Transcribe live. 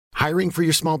Hiring for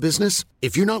your small business?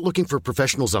 If you're not looking for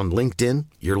professionals on LinkedIn,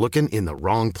 you're looking in the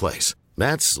wrong place.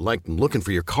 That's like looking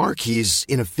for your car keys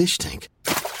in a fish tank.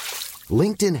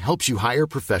 LinkedIn helps you hire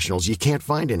professionals you can't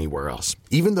find anywhere else,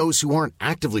 even those who aren't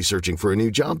actively searching for a new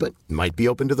job but might be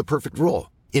open to the perfect role.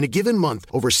 In a given month,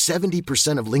 over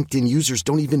 70% of LinkedIn users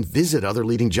don't even visit other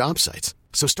leading job sites.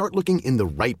 So start looking in the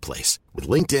right place. With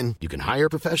LinkedIn, you can hire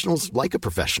professionals like a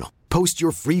professional. Post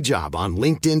your free job on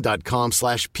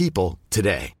linkedin.com/people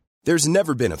today. There's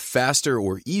never been a faster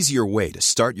or easier way to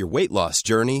start your weight loss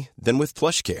journey than with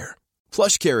PlushCare.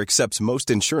 PlushCare accepts most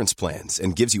insurance plans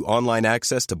and gives you online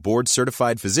access to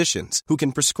board-certified physicians who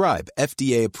can prescribe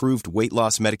FDA-approved weight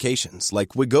loss medications like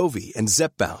Wegovy and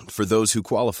Zepbound for those who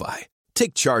qualify.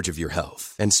 Take charge of your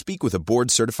health and speak with a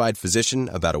board-certified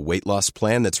physician about a weight loss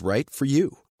plan that's right for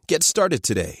you. Get started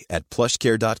today at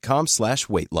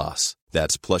plushcare.com/weight loss.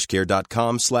 That's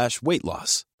plushcare.com/weight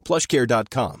loss.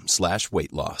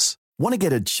 plushcare.com/weight loss. Want to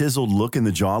get a chiseled look in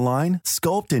the jawline?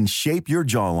 Sculpt and shape your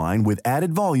jawline with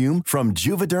added volume from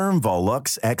Juvederm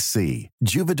Volux XC.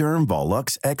 Juvederm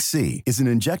Volux XC is an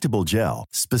injectable gel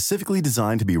specifically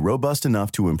designed to be robust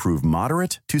enough to improve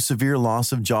moderate to severe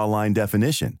loss of jawline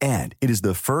definition. And it is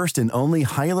the first and only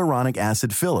hyaluronic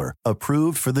acid filler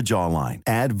approved for the jawline.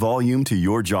 Add volume to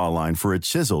your jawline for a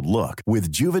chiseled look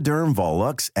with Juvederm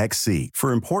Volux XC.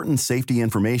 For important safety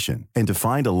information and to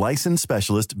find a licensed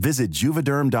specialist, visit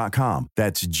juvederm.com.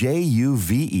 That's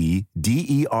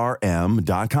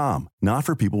JUVEDERM.com. Not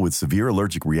for people with severe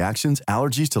allergic reactions,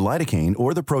 allergies to lidocaine,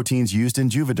 or the proteins used in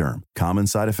Juvederm. Common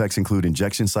side effects include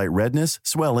injection site redness,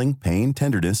 swelling, pain,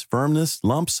 tenderness, firmness,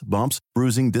 lumps, bumps,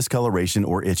 bruising, discoloration,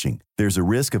 or itching. There's a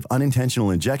risk of unintentional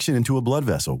injection into a blood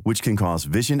vessel, which can cause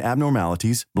vision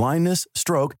abnormalities, blindness,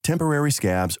 stroke, temporary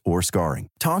scabs, or scarring.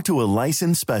 Talk to a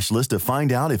licensed specialist to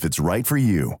find out if it's right for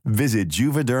you. Visit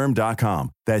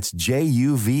Juvederm.com. That's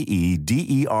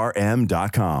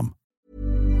JUVEDERM.com.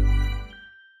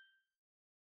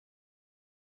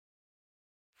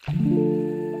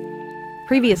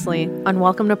 Previously on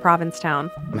Welcome to Provincetown.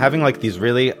 I'm having like these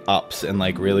really ups and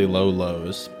like really low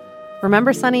lows.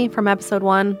 Remember Sonny from episode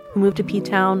 1 who moved to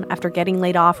P-Town after getting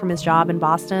laid off from his job in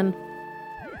Boston?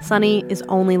 Sonny is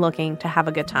only looking to have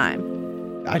a good time.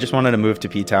 I just wanted to move to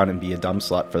P-Town and be a dumb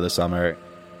slut for the summer.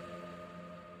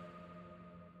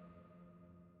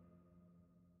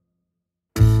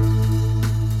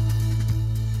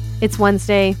 It's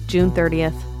Wednesday, June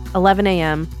 30th, 11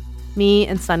 a.m. Me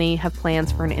and Sonny have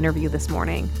plans for an interview this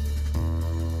morning.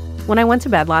 When I went to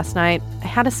bed last night, I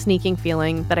had a sneaking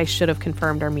feeling that I should have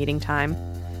confirmed our meeting time.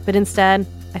 But instead,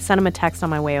 I sent him a text on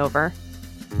my way over.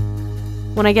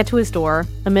 When I get to his door,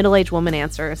 a middle-aged woman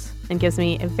answers and gives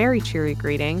me a very cheery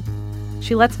greeting.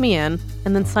 She lets me in,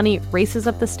 and then Sonny races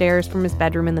up the stairs from his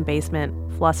bedroom in the basement,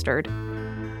 flustered.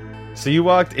 So you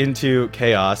walked into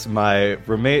chaos. My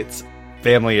roommate's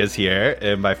family is here,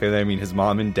 and by family I mean his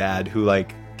mom and dad, who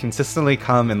like consistently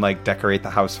come and like decorate the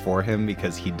house for him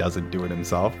because he doesn't do it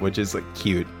himself, which is like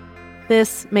cute.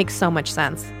 This makes so much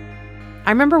sense. I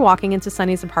remember walking into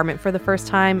Sonny's apartment for the first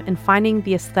time and finding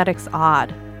the aesthetics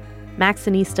odd.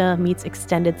 Maxinista meets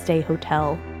extended stay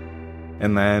hotel.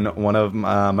 And then one of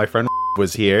my friend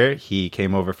was here. He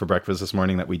came over for breakfast this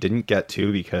morning that we didn't get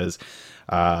to because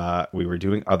we were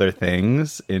doing other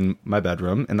things in my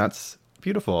bedroom, and that's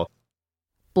beautiful.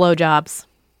 Blowjobs.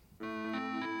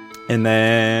 And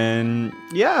then,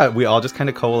 yeah, we all just kind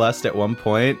of coalesced at one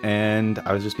point, and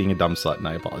I was just being a dumb slut, and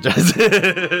I apologize.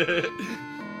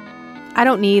 I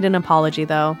don't need an apology,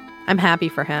 though. I'm happy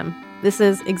for him. This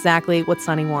is exactly what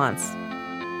Sonny wants.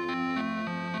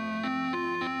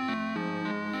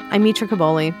 I'm Mitra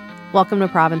Kaboli. Welcome to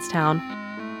Provincetown.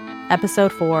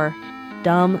 Episode 4,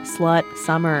 Dumb Slut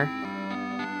Summer.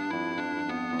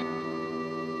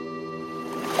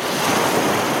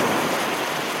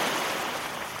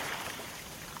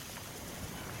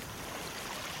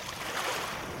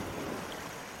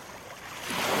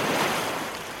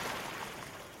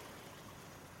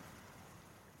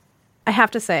 I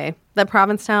have to say that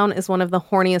Provincetown is one of the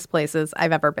horniest places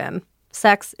I've ever been.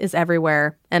 Sex is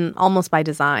everywhere, and almost by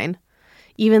design.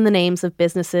 Even the names of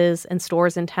businesses and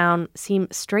stores in town seem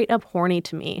straight up horny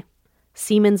to me.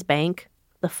 Siemens Bank,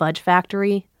 the Fudge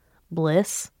Factory,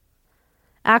 Bliss.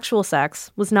 Actual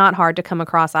sex was not hard to come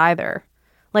across either.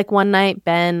 Like one night,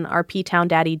 Ben, our P-Town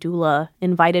daddy doula,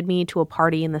 invited me to a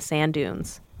party in the sand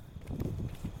dunes.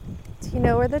 Do you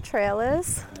know where the trail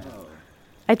is?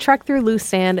 I trekked through loose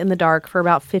sand in the dark for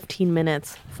about 15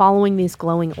 minutes, following these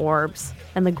glowing orbs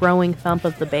and the growing thump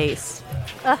of the bass.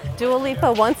 Dua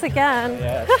Lipa once again.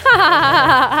 Yes.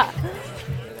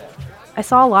 I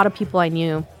saw a lot of people I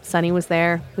knew. Sonny was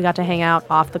there. We got to hang out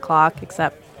off the clock,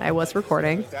 except I was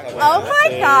recording. Oh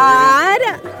my God!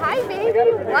 Hi, baby.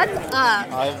 What's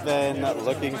up? I've been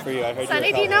looking for you. I heard Sunny,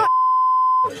 you. do you know?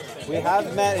 We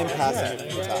have met in passing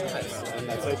a few times, and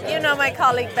that's okay. You know my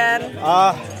colleague Ben.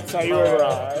 So you were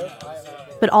right.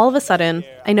 But all of a sudden,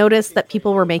 I noticed that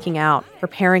people were making out, or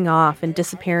pairing off and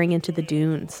disappearing into the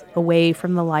dunes, away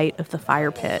from the light of the fire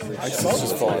pit. It's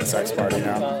just full-on sex party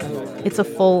now. It's a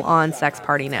full-on sex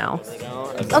party now.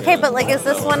 Okay, but like, is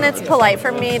this when it's polite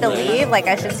for me to leave? Like,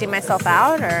 I should see myself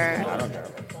out, or?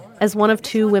 As one of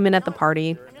two women at the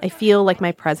party, I feel like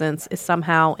my presence is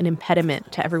somehow an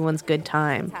impediment to everyone's good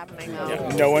time.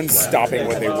 Yeah, no one's stopping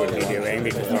what they would be doing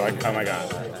because they're like, oh my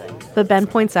God. But Ben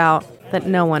points out that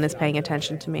no one is paying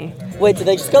attention to me. Wait, did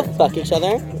they just go fuck each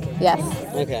other? Yes.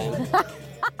 Okay.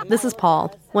 This is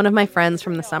Paul, one of my friends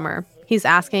from the summer. He's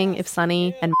asking if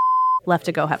Sunny and left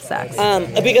to go have sex.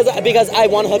 Because I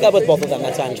want to hook up with both of them.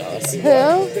 That's why I'm jealous.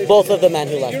 Who? Both of the men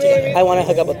who left together. I want to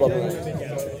hook up with both of them.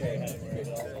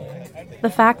 The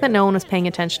fact that no one was paying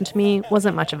attention to me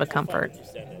wasn't much of a comfort.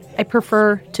 I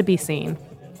prefer to be seen.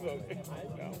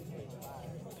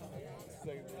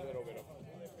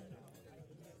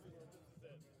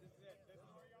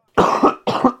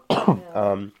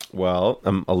 Well,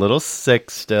 I'm a little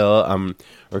sick still. I'm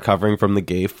recovering from the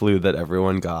gay flu that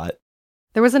everyone got.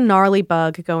 There was a gnarly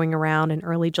bug going around in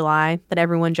early July that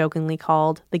everyone jokingly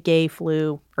called the gay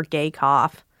flu or gay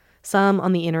cough. Some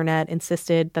on the internet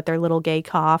insisted that their little gay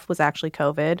cough was actually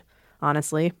COVID.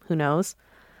 Honestly, who knows?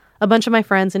 A bunch of my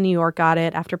friends in New York got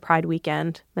it after Pride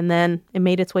weekend, and then it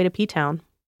made its way to P-Town.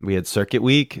 We had Circuit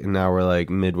Week, and now we're like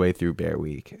midway through Bear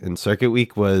Week. And Circuit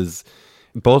Week was...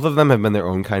 Both of them have been their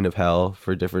own kind of hell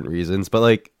for different reasons, but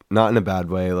like not in a bad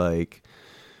way, like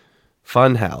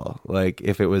fun hell. Like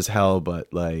if it was hell,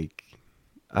 but like,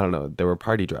 I don't know, there were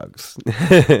party drugs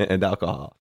and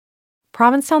alcohol.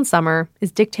 Provincetown summer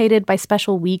is dictated by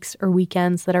special weeks or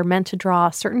weekends that are meant to draw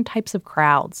certain types of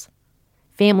crowds.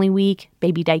 Family Week,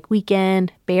 Baby Dyke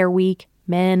Weekend, Bear Week,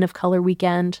 Men of Color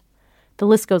Weekend. The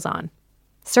list goes on.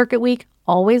 Circuit Week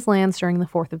always lands during the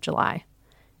 4th of July.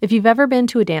 If you've ever been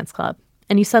to a dance club,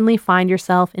 and you suddenly find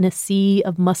yourself in a sea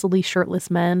of muscly, shirtless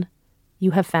men,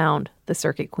 you have found the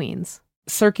Circuit Queens.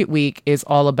 Circuit Week is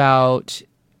all about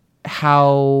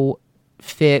how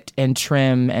fit and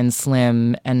trim and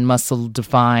slim and muscle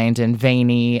defined and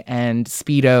veiny and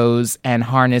Speedos and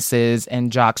harnesses and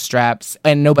jock straps,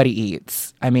 and nobody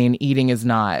eats. I mean, eating is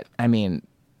not,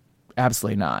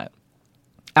 absolutely not.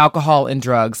 Alcohol and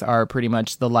drugs are pretty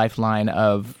much the lifeline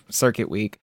of Circuit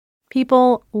Week.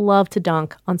 People love to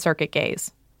dunk on circuit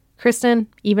gays. Kristen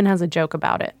even has a joke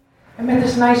about it. I met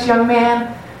this nice young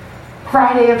man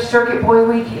Friday of Circuit Boy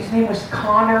Week. His name was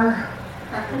Connor.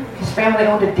 His family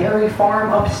owned a dairy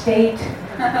farm upstate.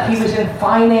 He was in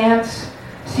finance.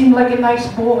 Seemed like a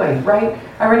nice boy, right?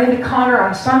 I ran into Connor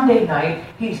on Sunday night.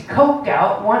 He's coked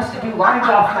out, wants to do lines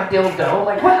off my dildo.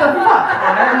 Like, what the fuck,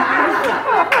 Connor?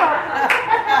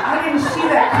 I didn't see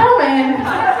that coming.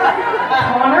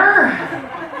 Connor?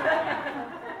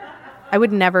 I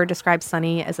would never describe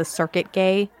Sunny as a circuit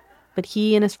gay, but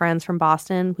he and his friends from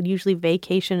Boston would usually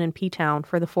vacation in P-Town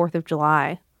for the 4th of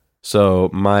July. So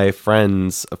my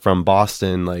friends from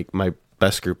Boston, like my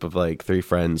best group of like 3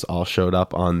 friends, all showed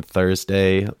up on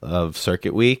Thursday of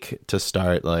Circuit Week to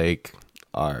start like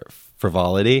our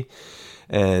frivolity.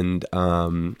 And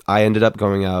I ended up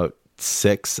going out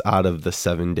 6 out of the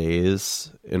 7 days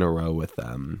in a row with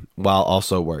them while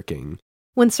also working.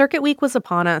 When Circuit Week was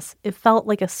upon us, it felt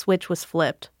like a switch was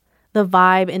flipped. The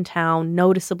vibe in town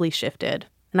noticeably shifted,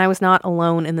 and I was not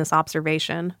alone in this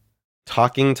observation.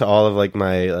 Talking to all of like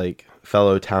my like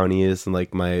fellow townies and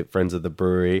like my friends at the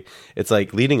brewery, it's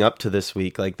like leading up to this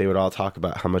week, like they would all talk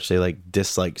about how much they like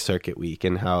disliked Circuit Week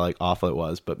and how like awful it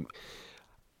was, but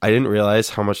I didn't realize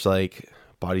how much like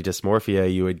body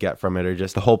dysmorphia you would get from it, or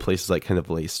just the whole place is like kind of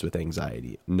laced with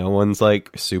anxiety. No one's like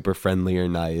super friendly or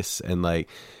nice, and like,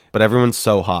 but everyone's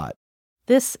so hot.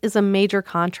 This is a major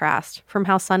contrast from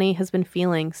how Sunny has been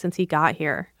feeling since he got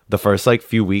here. The first like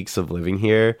few weeks of living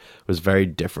here was very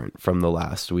different from the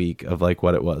last week of like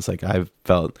what it was. Like I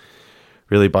felt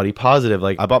really body positive.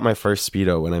 Like I bought my first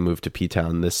Speedo when I moved to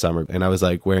P-Town this summer, and I was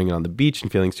like wearing it on the beach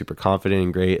and feeling super confident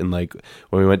and great. And like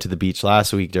when we went to the beach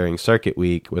last week during Circuit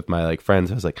Week with my like friends,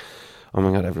 I was like, oh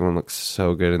my God, everyone looks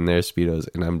so good in their Speedos.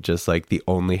 And I'm just like the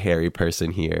only hairy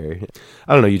person here.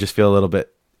 I don't know. You just feel a little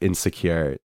bit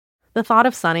insecure. The thought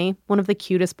of Sunny, one of the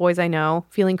cutest boys I know,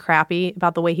 feeling crappy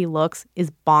about the way he looks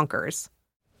is bonkers.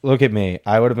 Look at me.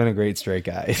 I would have been a great straight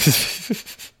guy.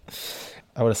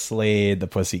 I would have slayed the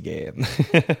pussy game.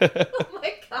 Oh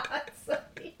my God,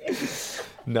 Sunny.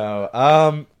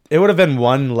 No. It would have been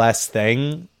one less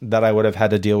thing that I would have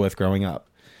had to deal with growing up.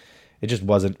 It just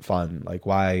wasn't fun. Like,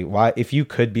 why, if you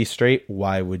could be straight,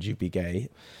 why would you be gay?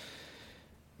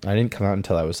 I didn't come out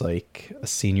until I was like a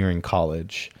senior in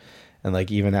college. And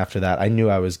like, even after that, I knew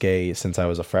I was gay since I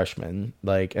was a freshman,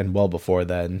 like, and well before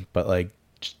then, but like,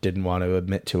 just didn't want to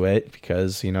admit to it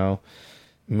because, you know,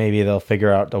 maybe they'll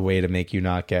figure out a way to make you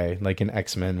not gay, like in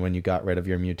X-Men when you got rid of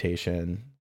your mutation.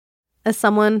 As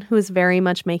someone who is very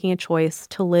much making a choice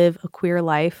to live a queer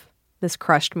life, this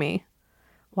crushed me.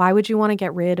 Why would you want to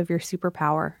get rid of your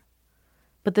superpower?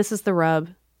 But this is the rub.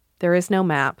 There is no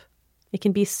map. It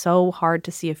can be so hard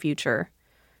to see a future.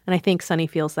 And I think Sonny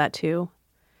feels that too.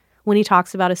 When he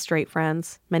talks about his straight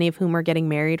friends, many of whom are getting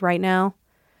married right now,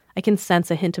 I can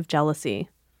sense a hint of jealousy.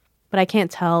 But I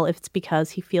can't tell if it's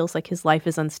because he feels like his life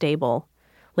is unstable,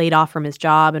 laid off from his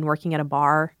job and working at a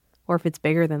bar, or if it's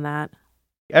bigger than that.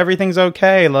 Everything's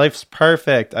okay. Life's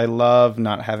perfect. I love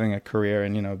not having a career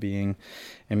and, you know, being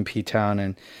in P-Town.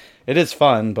 And it is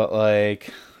fun, but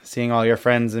like seeing all your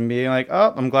friends and being like,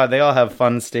 oh, I'm glad they all have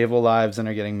fun, stable lives and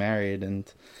are getting married.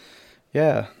 And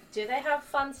yeah. Do they have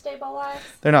fun, stable lives?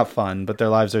 They're not fun, but their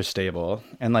lives are stable.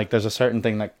 And like there's a certain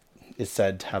thing that is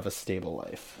said to have a stable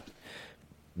life.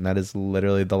 And that is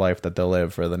literally the life that they'll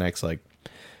live for the next like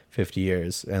 50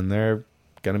 years. And they're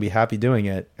going to be happy doing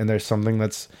it. And there's something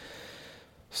that's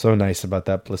so nice about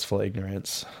that blissful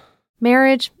ignorance.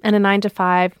 Marriage and a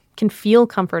 9-to-5 can feel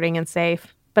comforting and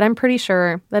safe, but I'm pretty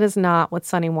sure that is not what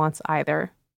Sonny wants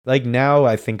either. Like now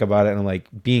I think about it and I'm like,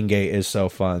 being gay is so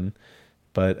fun.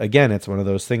 But again, it's one of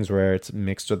those things where it's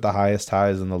mixed with the highest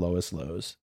highs and the lowest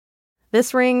lows.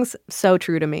 This rings so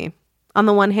true to me. On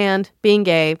the one hand, being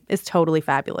gay is totally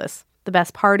fabulous. The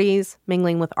best parties,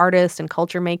 mingling with artists and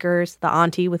culture makers, the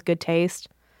auntie with good taste.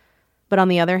 But on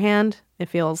the other hand, it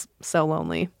feels so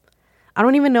lonely. I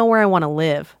don't even know where I want to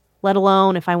live, let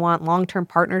alone if I want long-term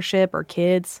partnership or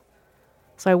kids.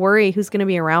 So I worry who's going to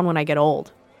be around when I get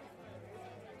old.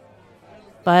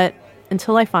 But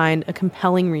until I find a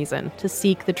compelling reason to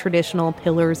seek the traditional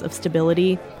pillars of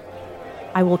stability,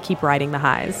 I will keep riding the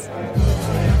highs.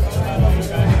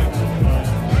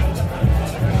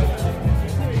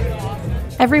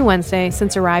 Every Wednesday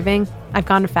since arriving, I've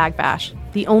gone to Fag Bash,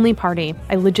 the only party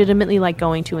I legitimately like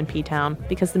going to in P-Town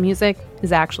because the music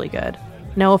is actually good.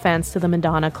 No offense to the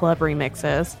Madonna Club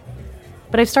remixes.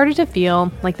 But I've started to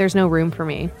feel like there's no room for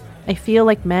me. I feel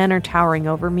like men are towering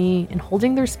over me and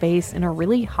holding their space in a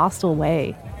really hostile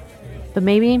way. But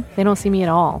maybe they don't see me at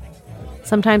all.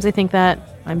 Sometimes I think that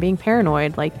I'm being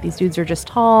paranoid, like these dudes are just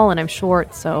tall and I'm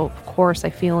short, so of course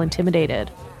I feel intimidated.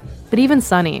 But even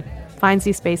Sonny finds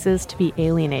these spaces to be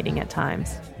alienating at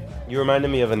times. You reminded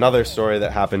me of another story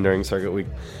that happened during Circuit Week.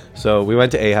 So we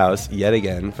went to A House yet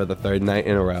again for the third night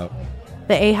in a row.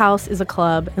 The A House is a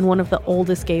club and one of the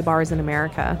oldest gay bars in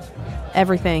America.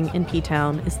 Everything in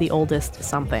P-Town is the oldest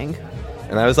something.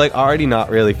 And I was like already not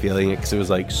really feeling it because it was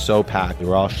like so packed. We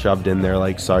were all shoved in there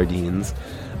like sardines.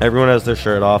 Everyone has their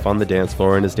shirt off on the dance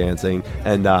floor and is dancing.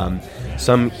 And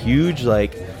some huge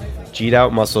like G'd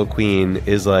out muscle queen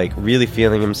is like really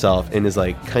feeling himself and is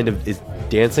like kind of is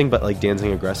dancing, but like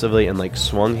dancing aggressively, and like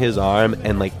swung his arm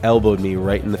and like elbowed me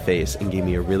right in the face and gave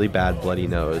me a really bad bloody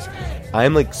nose.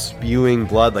 I'm like spewing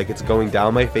blood, like it's going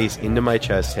down my face into my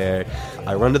chest hair.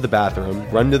 I run to the bathroom,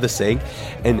 run to the sink,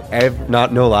 and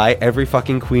not no lie, every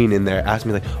fucking queen in there asked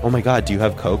me like, oh my god, do you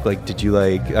have coke? Like, did you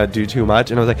like do too much?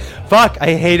 And I was like, fuck,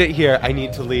 I hate it here, I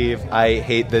need to leave, I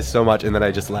hate this so much. And then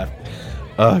I just left.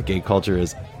 Gay culture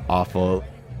is awful.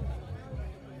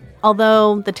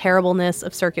 Although the terribleness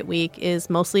of Circuit Week is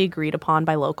mostly agreed upon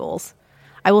by locals,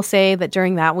 I will say that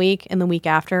during that week and the week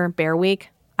after, Bear Week,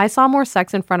 I saw more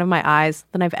sex in front of my eyes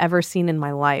than I've ever seen in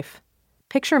my life.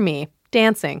 Picture me,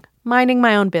 dancing, minding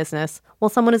my own business, while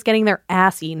someone is getting their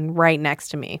ass eaten right next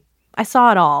to me. I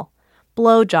saw it all.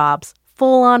 Blowjobs,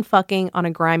 full-on fucking on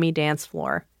a grimy dance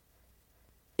floor.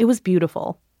 It was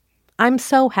beautiful. I'm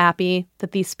so happy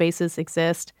that these spaces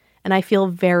exist, and I feel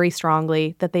very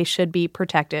strongly that they should be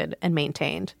protected and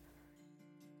maintained.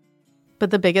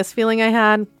 But the biggest feeling I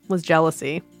had was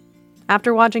jealousy.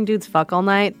 After watching dudes fuck all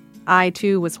night, I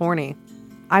too was horny.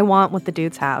 I want what the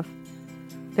dudes have.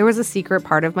 There was a secret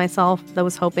part of myself that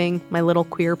was hoping my little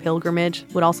queer pilgrimage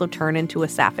would also turn into a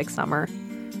sapphic summer.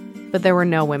 But there were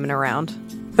no women around.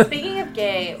 Speaking of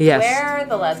gay, Yes. where are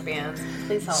the lesbians?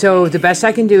 Please help So me. the best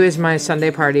I can do is my Sunday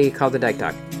party called the Dyke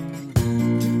Dog.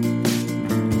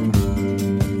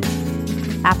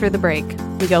 After the break,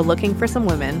 we go looking for some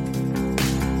women.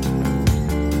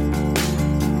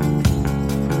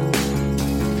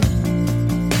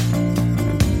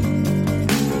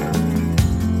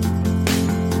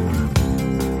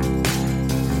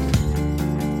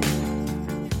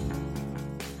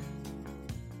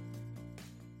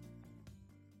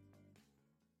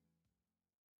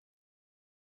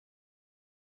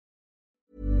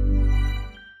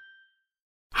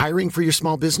 Hiring for your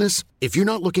small business? If you're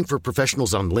not looking for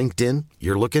professionals on LinkedIn,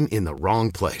 you're looking in the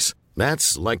wrong place.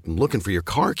 That's like looking for your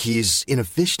car keys in a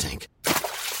fish tank.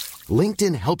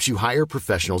 LinkedIn helps you hire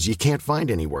professionals you can't find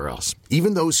anywhere else,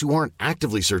 even those who aren't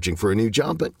actively searching for a new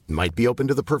job but might be open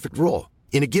to the perfect role.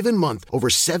 In a given month, over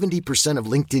 70% of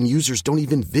LinkedIn users don't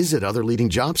even visit other leading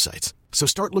job sites. So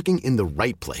start looking in the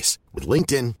right place. With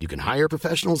LinkedIn, you can hire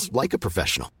professionals like a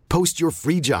professional. Post your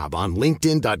free job on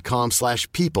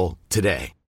linkedin.com/people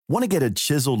today. Want to get a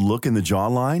chiseled look in the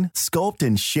jawline? Sculpt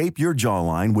and shape your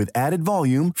jawline with added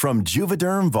volume from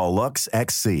Juvederm Volux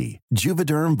XC.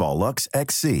 Juvederm Volux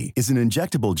XC is an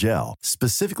injectable gel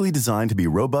specifically designed to be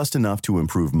robust enough to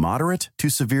improve moderate to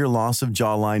severe loss of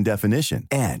jawline definition.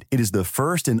 And it is the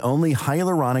first and only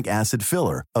hyaluronic acid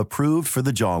filler approved for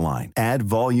the jawline. Add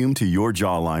volume to your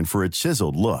jawline for a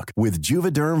chiseled look with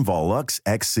Juvederm Volux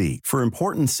XC. For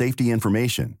important safety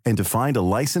information and to find a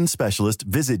licensed specialist,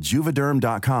 visit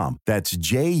juvederm.com. That's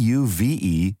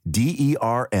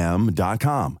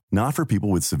JUVEDERM.com. Not for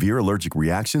people with severe allergic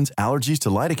reactions, allergies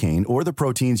to lidocaine, or the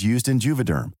proteins used in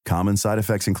Juvederm. Common side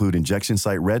effects include injection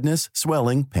site redness,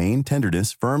 swelling, pain,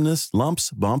 tenderness, firmness, lumps,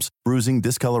 bumps, bruising,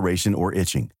 discoloration, or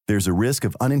itching. There's a risk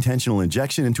of unintentional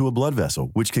injection into a blood vessel,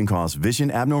 which can cause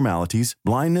vision abnormalities,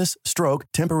 blindness, stroke,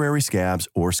 temporary scabs,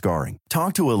 or scarring.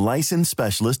 Talk to a licensed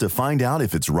specialist to find out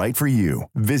if it's right for you.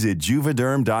 Visit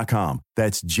Juvederm.com.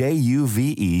 That's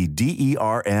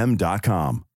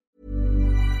JUVEDERM.com.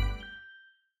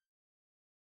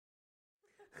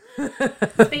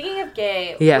 Speaking of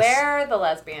gay, Yes. where are the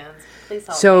lesbians? Please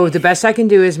help So me. the best I can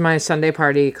do is my Sunday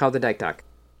party called the Dyke Dock.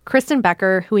 Kristen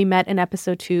Becker, who we met in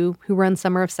episode 2, who runs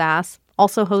Summer of Sass,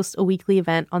 also hosts a weekly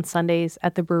event on Sundays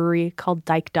at the brewery called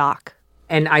Dyke Dock.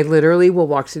 And I literally will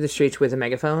walk through the streets with a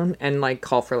megaphone and like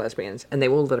call for lesbians, and they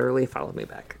will literally follow me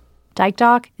back. Dyke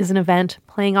Dock is an event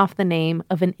playing off the name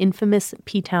of an infamous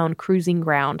P-Town cruising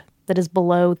ground that is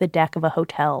below the deck of a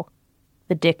hotel,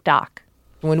 the Dick Dock.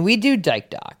 When we do Dyke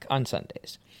Dock on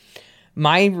Sundays,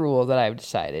 my rule that I've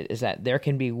decided is that there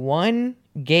can be one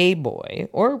gay boy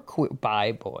or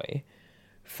bi boy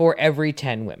for every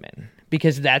 10 women,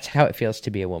 because that's how it feels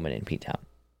to be a woman in P-Town.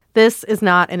 This is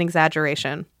not an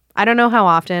exaggeration. I don't know how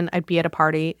often I'd be at a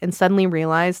party and suddenly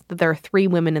realize that there are 3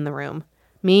 women in the room.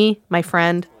 Me, my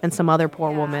friend, and some other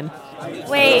poor woman.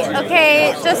 Wait,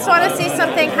 okay, just want to see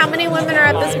something. How many women are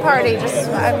at this party? Just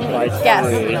guess.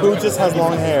 Who just has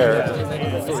long hair?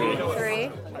 3.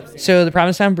 So the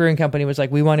Provincetown Brewing Company was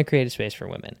like, we want to create a space for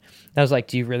women. I was like,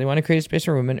 do you really want to create a space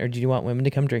for women, or do you want women to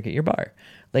come drink at your bar?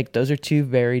 Like, those are 2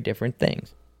 very different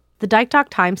things. The Dyke Dock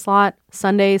time slot,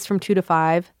 Sundays from 2 to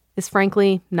 5, is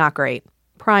frankly not great.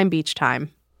 Prime beach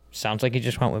time. Sounds like you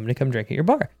just want women to come drink at your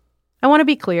bar. I want to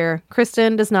be clear,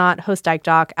 Kristen does not host Dyke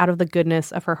Dock out of the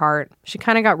goodness of her heart. She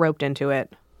kind of got roped into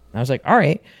it. I was like, all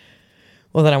right,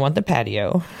 well, then I want the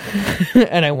patio,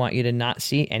 and I want you to not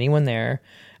see anyone there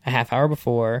a half hour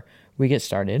before we get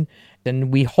started.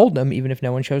 Then we hold them even if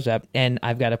no one shows up. And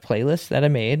I've got a playlist that I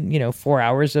made, 4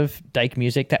 hours of Dyke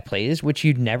music that plays, which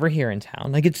you'd never hear in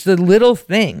town. Like, it's the little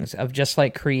things of just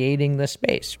like creating the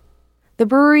space. The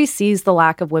brewery sees the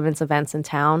lack of women's events in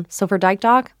town, so for Dyke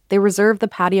Dock, they reserve the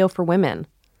patio for women.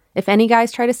 If any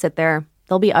guys try to sit there,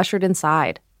 they'll be ushered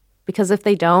inside. Because if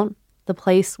they don't, the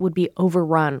place would be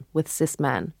overrun with cis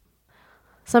men.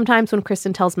 Sometimes when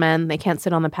Kristen tells men they can't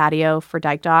sit on the patio for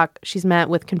Dyke Dock, she's met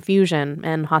with confusion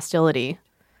and hostility.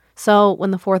 So when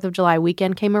the 4th of July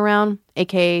weekend came around,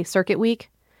 aka Circuit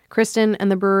Week, Kristen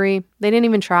and the brewery, they didn't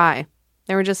even try.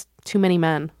 There were just too many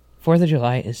men. 4th of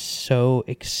July is so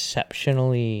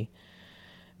exceptionally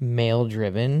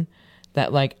male-driven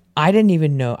that, like, I didn't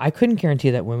even know. I couldn't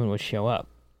guarantee that women would show up.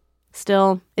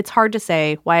 Still, it's hard to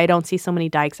say why I don't see so many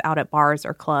dykes out at bars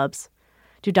or clubs.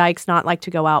 Do dykes not like to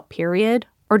go out, period?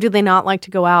 Or do they not like to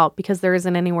go out because there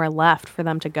isn't anywhere left for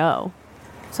them to go?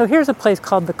 So here's a place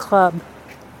called The Club.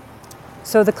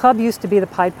 So the club used to be the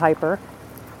Pied Piper,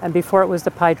 and before it was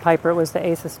the Pied Piper, it was the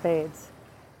Ace of Spades.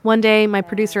 One day, my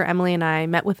producer Emily and I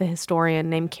met with a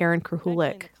historian named Karen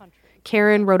Krahulik.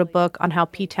 Karen wrote a book on how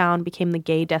P-Town became the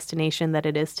gay destination that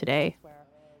it is today.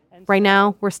 Right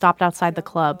now, we're stopped outside the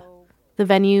club, the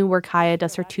venue where Kaya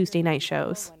does her Tuesday night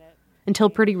shows.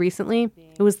 Until pretty recently,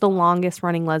 it was the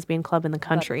longest-running lesbian club in the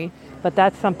country. But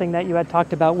that's something that you had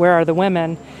talked about, where are the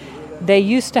women? They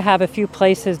used to have a few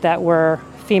places that were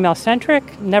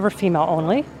female-centric, never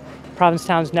female-only.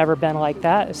 Provincetown's never been like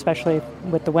that, especially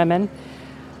with the women.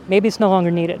 Maybe it's no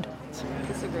longer needed.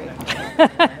 Disagree.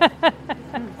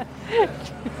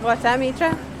 What's that,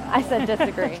 Mitra? I said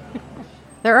disagree.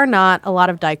 There are not a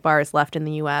lot of dyke bars left in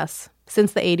the U.S.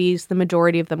 Since the 80s, the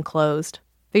majority of them closed.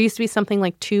 There used to be something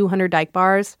like 200 dyke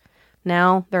bars.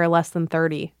 Now there are less than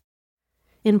 30.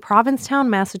 In Provincetown,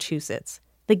 Massachusetts,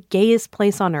 the gayest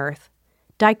place on earth,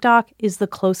 Dyke Dock is the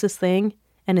closest thing,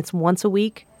 and it's once a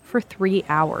week for 3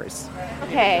 hours.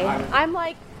 Okay, I'm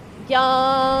like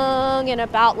young and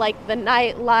about like the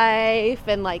nightlife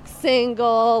and like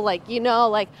single, like, you know,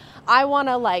 like I want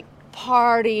to like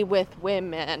party with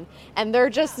women, and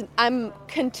I'm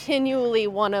continually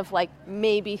one of like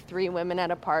maybe 3 women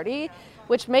at a party,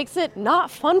 which makes it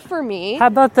not fun for me. How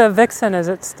about the Vixen? Is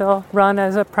it still run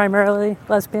as a primarily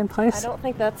lesbian place? I don't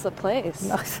think that's a place.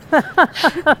 No.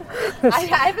 I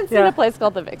haven't seen a place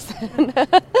called the Vixen.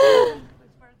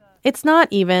 It's not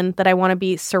even that I want to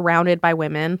be surrounded by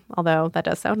women, although that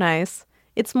does sound nice.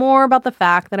 It's more about the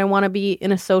fact that I want to be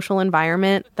in a social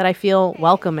environment that I feel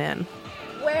welcome in.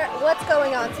 What's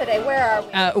going on today? Where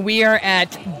are we? We are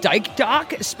at Dyke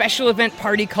Dock, a special event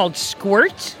party called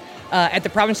Squirt at the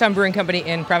Provincetown Brewing Company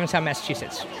in Provincetown,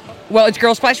 Massachusetts. Well, it's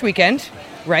Girl Splash Weekend,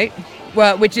 right?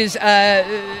 Well, which is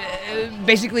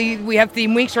basically we have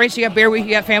theme weeks, right? So you got Bear Week,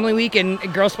 you got Family Week, and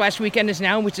Girl Splash Weekend is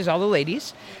now, which is all the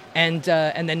ladies. And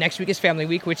then next week is Family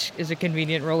Week, which is a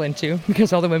convenient roll into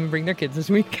because all the women bring their kids this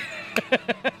week.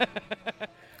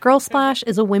 Girl Splash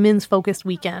is a women's focused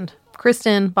weekend.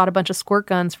 Kristen bought a bunch of squirt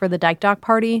guns for the Dyke Dock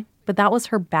party, but that was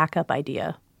her backup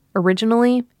idea.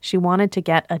 Originally, she wanted to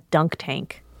get a dunk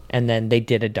tank. And then they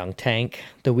did a dunk tank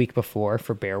the week before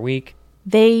for Bear Week.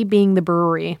 They being the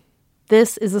brewery.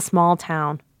 This is a small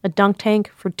town. A dunk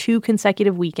tank for 2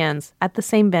 consecutive weekends at the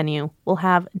same venue will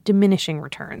have diminishing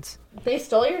returns. They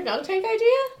stole your dunk tank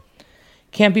idea?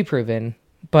 Can't be proven,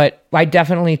 but I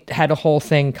definitely had a whole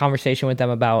conversation with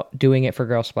them about doing it for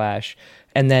Girl Splash,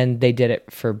 and then they did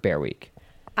it for Bear Week.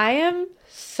 I am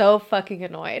so fucking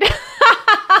annoyed.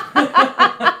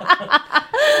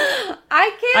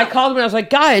 I called them and I was like,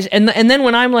 guys, and then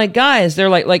when I'm like, guys, they're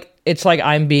like it's like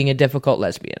I'm being a difficult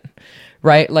lesbian.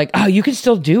 Right? Like, oh, you can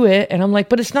still do it. And I'm like,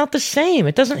 but it's not the same.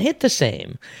 It doesn't hit the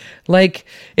same. Like,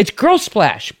 it's Girl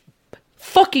Splash.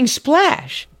 Fucking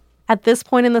splash. At this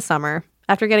point in the summer,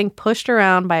 after getting pushed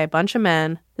around by a bunch of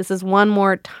men, this is one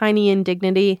more tiny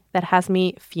indignity that has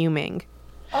me fuming.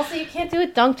 Also, you can't do a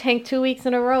dunk tank 2 weeks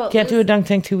in a row. Can't do a dunk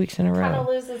tank 2 weeks in a row. It kind of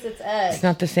loses its edge. It's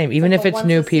not the same. Even if it's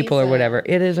new people or whatever.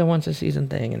 It is a once-a-season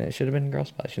thing, and it should have been Girl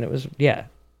Splash. And it was, yeah.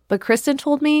 But Kristen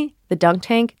told me the dunk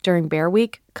tank during Bear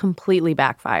Week completely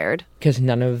backfired. Because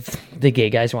none of the gay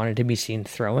guys wanted to be seen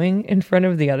throwing in front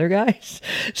of the other guys.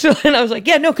 So then I was like,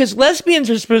 yeah, no, because lesbians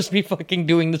are supposed to be fucking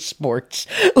doing the sports.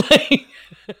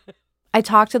 I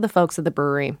talked to the folks at the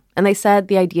brewery, and they said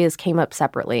the ideas came up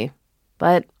separately.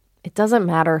 But it doesn't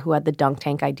matter who had the dunk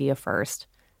tank idea first.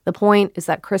 The point is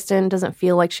that Kristen doesn't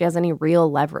feel like she has any real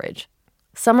leverage.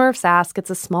 Summer of Sass gets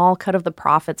a small cut of the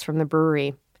profits from the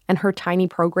brewery, and her tiny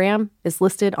program is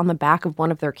listed on the back of one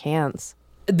of their cans.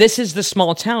 This is the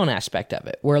small town aspect of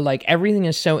it, where like everything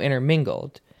is so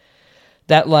intermingled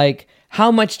that like,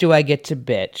 how much do I get to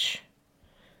bitch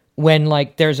when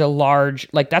like there's a large,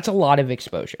 like that's a lot of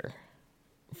exposure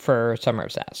for Summer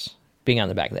of Sass being on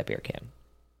the back of that beer can.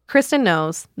 Kristen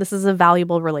knows this is a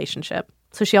valuable relationship,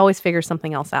 so she always figures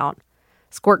something else out.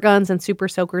 Squirt guns and super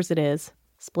soakers it is.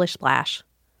 Splish splash.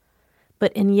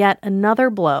 But in yet another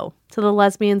blow to the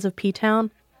lesbians of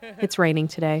P-Town, it's raining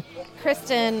today.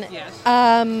 Kristen,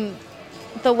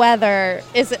 the weather,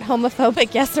 is it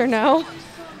homophobic, yes or no?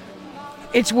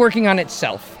 It's working on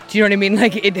itself. Do you know what I mean?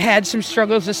 Like, it had some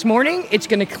struggles this morning. It's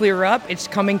going to clear up. It's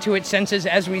coming to its senses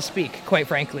as we speak, quite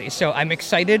frankly. So I'm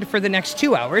excited for the next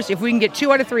 2 hours. If we can get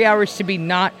 2 out of 3 hours to be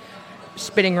not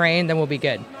spitting rain, then we'll be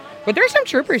good. But there are some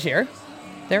troopers here.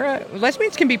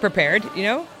 Lesbians can be prepared, you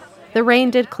know? The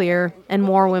rain did clear, and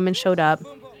more women showed up.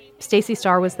 Stacey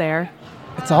Starr was there.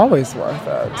 It's always worth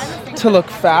it to look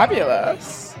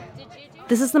fabulous.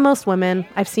 This is the most women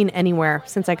I've seen anywhere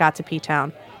since I got to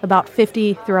P-Town. About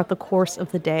 50 throughout the course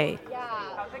of the day.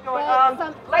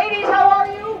 Ladies, how are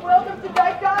you? Welcome to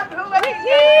Dyke Dock. What is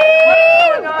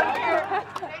going on here?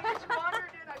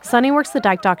 Sunny works the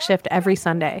Dyke Dock shift every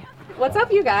Sunday. What's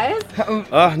up, you guys?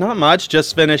 Not much.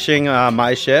 Just finishing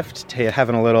my shift,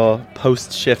 having a little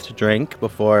post-shift drink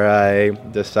before I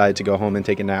decide to go home and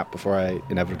take a nap before I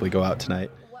inevitably go out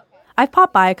tonight. I've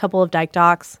popped by a couple of Dyke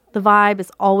Docks. The vibe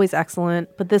is always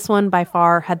excellent, but this one by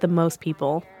far had the most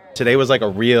people. Today was like a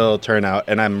real turnout,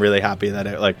 and I'm really happy that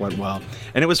it like went well.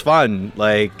 And it was fun.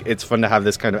 Like, it's fun to have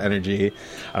this kind of energy.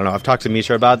 I don't know. I've talked to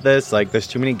Misha about this. Like, there's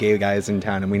too many gay guys in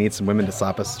town, and we need some women to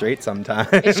slap us straight sometimes.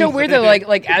 It's so weird though.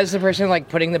 Like as the person like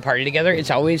putting the party together, it's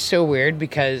always so weird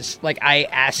because like I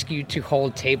ask you to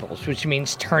hold tables, which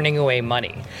means turning away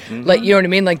money. Mm-hmm. Like, you know what I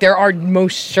mean? Like, there are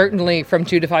most certainly from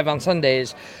 2 to 5 on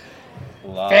Sundays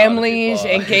families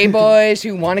and gay boys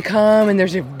who want to come, and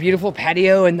there's a beautiful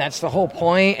patio, and that's the whole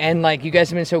point. And like, you guys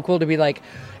have been so cool to be like,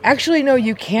 actually, no,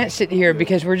 you can't sit here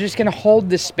because we're just going to hold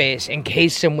this space in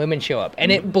case some women show up.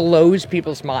 And it blows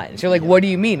people's minds. They're like, what do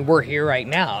you mean? We're here right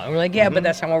now. And we're like, yeah, but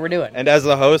that's not what we're doing. And as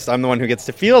the host, I'm the one who gets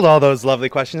to field all those lovely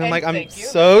questions. I'm like, I'm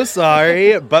so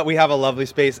sorry, but we have a lovely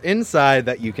space inside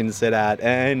that you can sit at,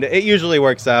 and it usually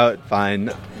works out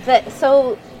fine.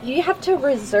 So you have to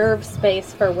reserve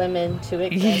space for women to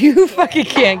exist. You fucking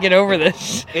can't get over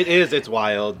this. It's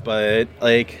wild, but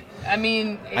like... I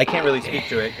mean... I can't really speak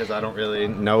to it because I don't really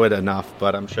know it enough,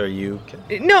 but I'm sure you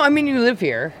can. No, I mean, you live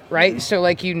here, right? So,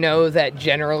 like, you know that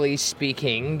generally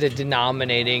speaking, the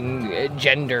denominating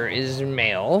gender is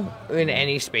male in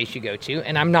any space you go to.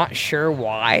 And I'm not sure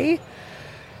why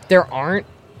there aren't,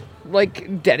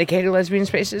 like, dedicated lesbian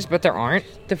spaces, but there aren't.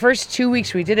 The first 2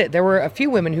 weeks we did it, there were a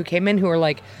few women who came in who were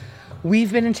like,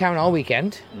 we've been in town all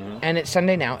weekend, and it's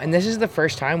Sunday now, and this is the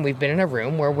first time we've been in a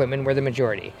room where women were the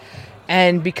majority.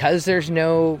 And because there's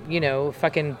no,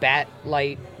 fucking bat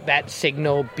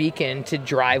signal beacon to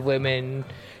drive women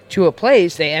to a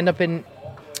place, they end up in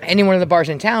any one of the bars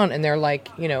in town, and they're like,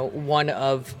 one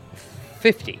of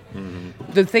 50.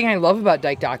 Mm-hmm. The thing I love about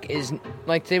Dyke Dock is,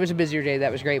 like, today was a busier day,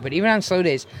 that was great, but even on slow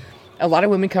days, a lot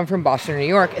of women come from Boston or New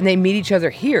York, and they meet each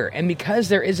other here. And because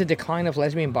there is a decline of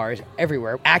lesbian bars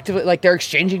everywhere, actively, like, they're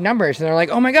exchanging numbers, and they're like,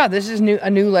 oh my God, this is a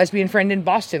new lesbian friend in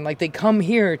Boston. Like, they come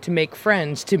here to make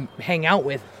friends, to hang out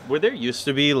with. Were there used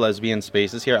to be lesbian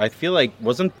spaces here? I feel like,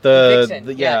 wasn't the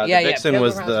Vixen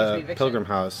was the Pilgrim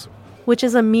House. Which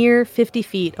is a mere 50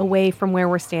 feet away from where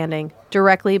we're standing,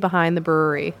 directly behind the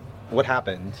brewery. What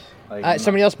happened? Like,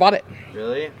 somebody else bought it.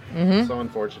 Really? Mm-hmm. So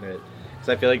unfortunate.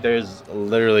 Because I feel like there's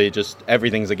literally just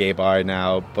everything's a gay bar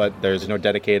now, but there's no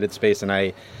dedicated space. And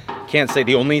I can't say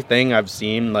the only thing I've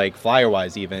seen, like flyer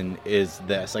wise even, is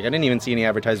this. Like, I didn't even see any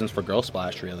advertisements for Girl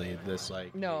Splash really. This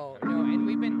like no,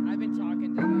 and I've been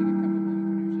talking to like a couple of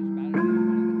producers about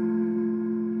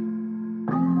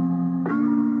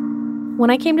it. When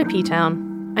I came to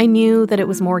P-Town, I knew that it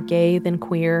was more gay than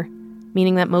queer,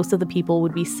 meaning that most of the people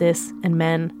would be cis and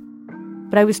men.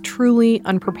 But I was truly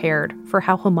unprepared for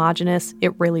how homogenous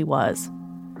it really was.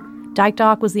 Dyke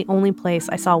Dock was the only place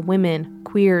I saw women,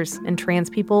 queers, and trans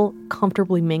people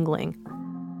comfortably mingling.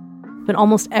 But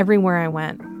almost everywhere I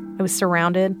went, I was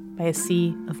surrounded by a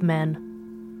sea of men.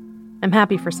 I'm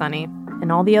happy for Sunny and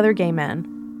all the other gay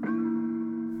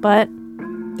men. But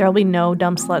there'll be no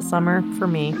dumb slut summer for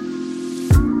me.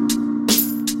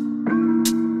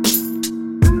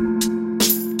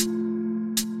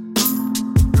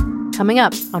 Coming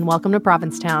up on Welcome to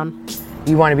Provincetown.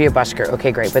 You want to be a busker,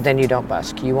 okay, great, but then you don't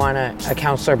busk. You want a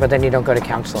counselor, but then you don't go to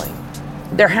counseling.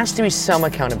 There has to be some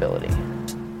accountability.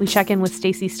 We check in with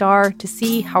Stacey Starr to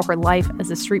see how her life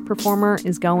as a street performer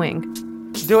is going.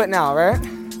 Do it now, right?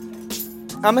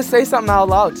 I'm gonna say something out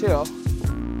loud, too.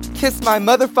 Kiss my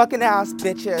motherfucking ass,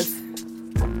 bitches.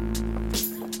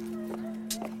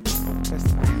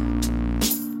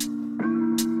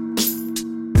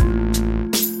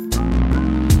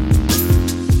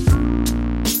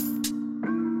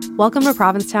 Welcome to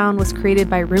Provincetown was created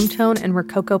by Roomtone and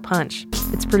Rococo Punch.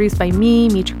 It's produced by me,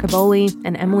 Mitra Cavoli,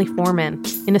 and Emily Foreman,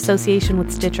 in association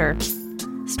with Stitcher.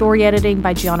 Story editing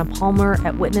by Gianna Palmer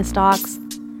at Witness Docs.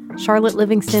 Charlotte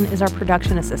Livingston is our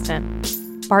production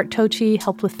assistant. Bart Tochi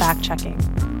helped with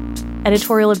fact-checking.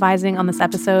 Editorial advising on this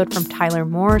episode from Tyler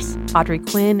Morse, Audrey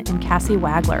Quinn, and Cassie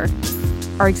Wagler.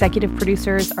 Our executive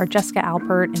producers are Jessica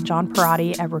Alpert and John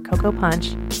Parati at Rococo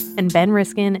Punch, and Ben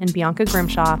Riskin and Bianca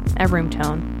Grimshaw at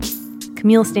Roomtone.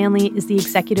 Camille Stanley is the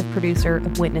executive producer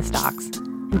of Witness Docs,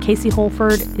 and Casey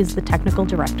Holford is the technical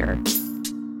director.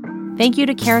 Thank you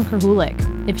to Karen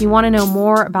Krahulik. If you want to know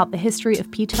more about the history of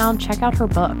P-Town, check out her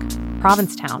book,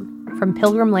 Provincetown, From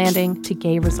Pilgrim Landing to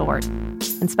Gay Resort.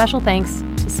 And special thanks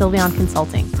to Sylveon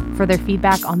Consulting for their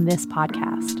feedback on this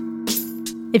podcast.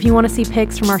 If you want to see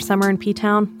pics from our summer in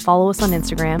P-Town, follow us on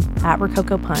Instagram at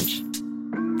Rococo Punch.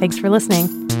 Thanks for listening.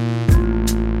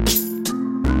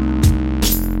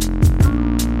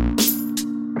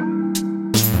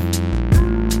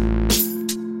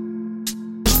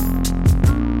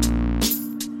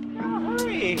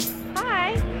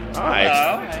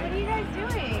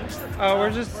 We're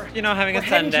just, having a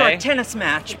heading Sunday. to our tennis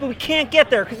match, but we can't get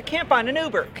there because we can't find an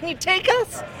Uber. Can you take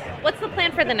us? What's the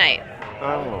plan for the night?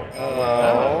 Oh,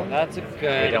 well, that's a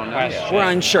good question. We're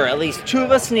unsure. At least two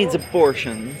of us needs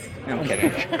abortions. No, I'm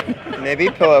kidding. Maybe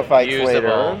pillow fights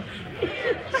later.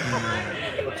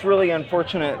 It's really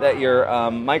unfortunate that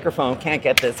your microphone can't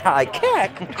get this high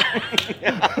kick.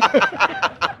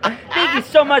 Thank you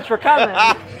so much for coming.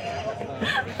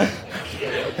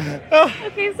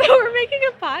 Okay, so we're making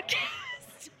a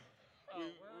podcast.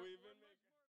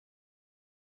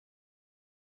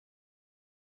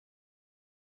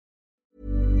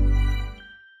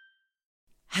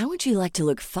 How would you like to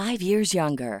look 5 years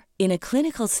younger? In a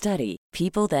clinical study,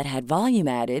 people that had volume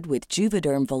added with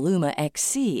Juvederm Voluma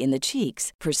XC in the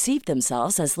cheeks perceived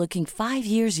themselves as looking 5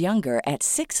 years younger at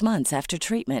 6 months after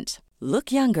treatment.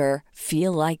 Look younger,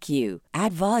 feel like you.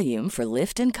 Add volume for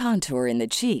lift and contour in the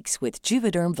cheeks with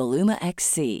Juvederm Voluma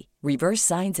XC. Reverse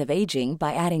signs of aging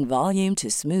by adding volume to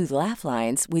smooth laugh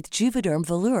lines with Juvederm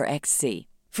Volure XC.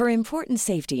 For important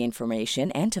safety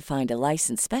information and to find a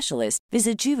licensed specialist,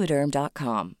 visit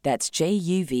Juvederm.com. That's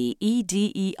JUVEDERM.com.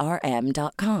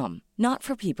 Not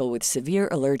for people with severe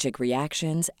allergic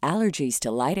reactions, allergies to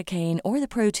lidocaine, or the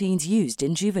proteins used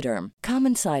in Juvederm.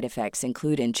 Common side effects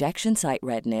include injection site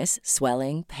redness,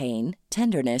 swelling, pain,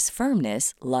 tenderness,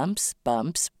 firmness, lumps,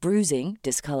 bumps, bruising,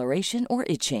 discoloration, or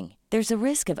itching. There's a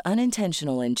risk of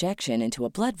unintentional injection into a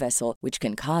blood vessel, which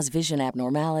can cause vision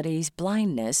abnormalities,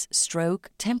 blindness, stroke,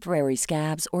 temporary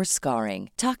scabs, or scarring.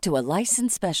 Talk to a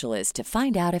licensed specialist to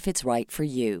find out if it's right for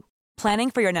you. Planning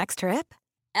for your next trip?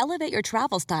 Elevate your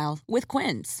travel style with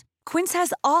Quince. Quince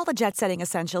has all the jet-setting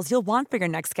essentials you'll want for your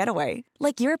next getaway,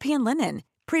 like European linen,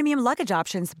 premium luggage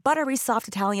options, buttery soft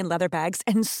Italian leather bags,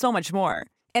 and so much more.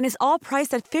 And is all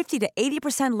priced at 50 to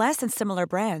 80% less than similar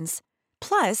brands.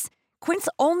 Plus, Quince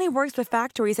only works with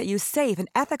factories that use safe and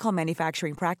ethical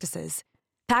manufacturing practices.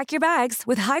 Pack your bags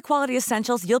with high-quality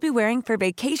essentials you'll be wearing for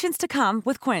vacations to come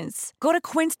with Quince. Go to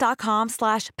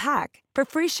quince.com/pack for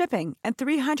free shipping and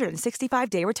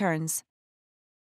 365-day returns.